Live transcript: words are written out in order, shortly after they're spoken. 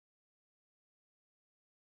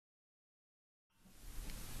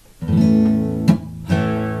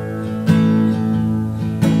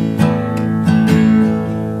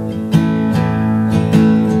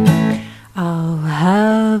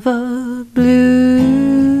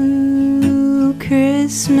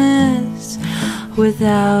Christmas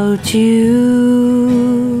without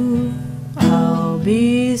you. I'll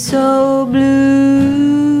be so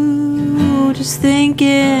blue just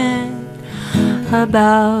thinking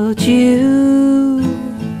about you.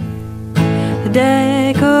 The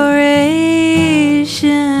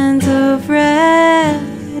decorations of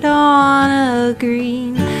red on a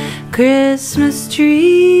green Christmas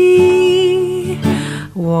tree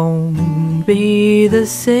won't be the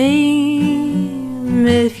same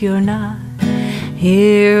if you're not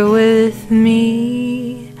here with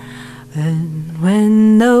me. And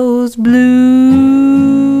when those blue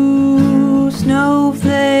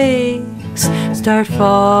snowflakes start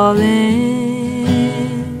falling,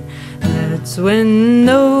 that's when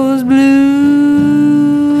those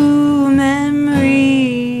blue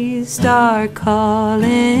memories start calling.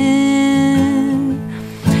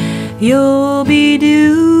 You'll be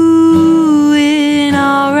doing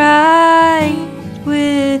alright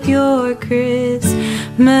with your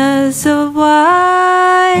Christmas of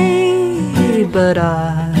white, but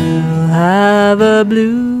I'll have a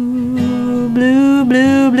blue, blue,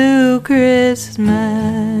 blue, blue Christmas.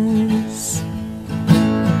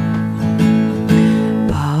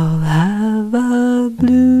 I'll have a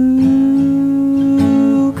blue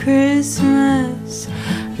Christmas,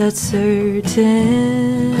 that's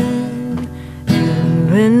certain.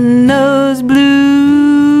 And when those blue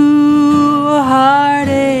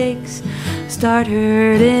heartaches start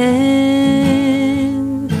hurting,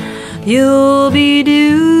 you'll be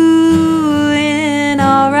doing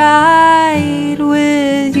alright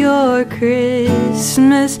with your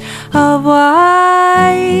Christmas of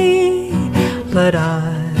white, but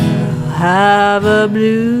I'll have a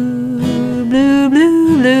blue, blue,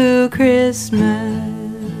 blue, blue Christmas.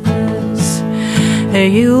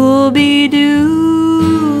 You'll be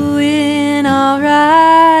doing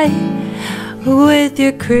alright with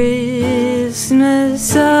your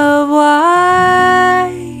Christmas of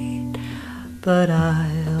white, but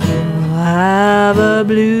I'll have a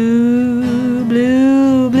blue,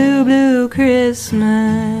 blue, blue, blue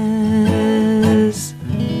Christmas.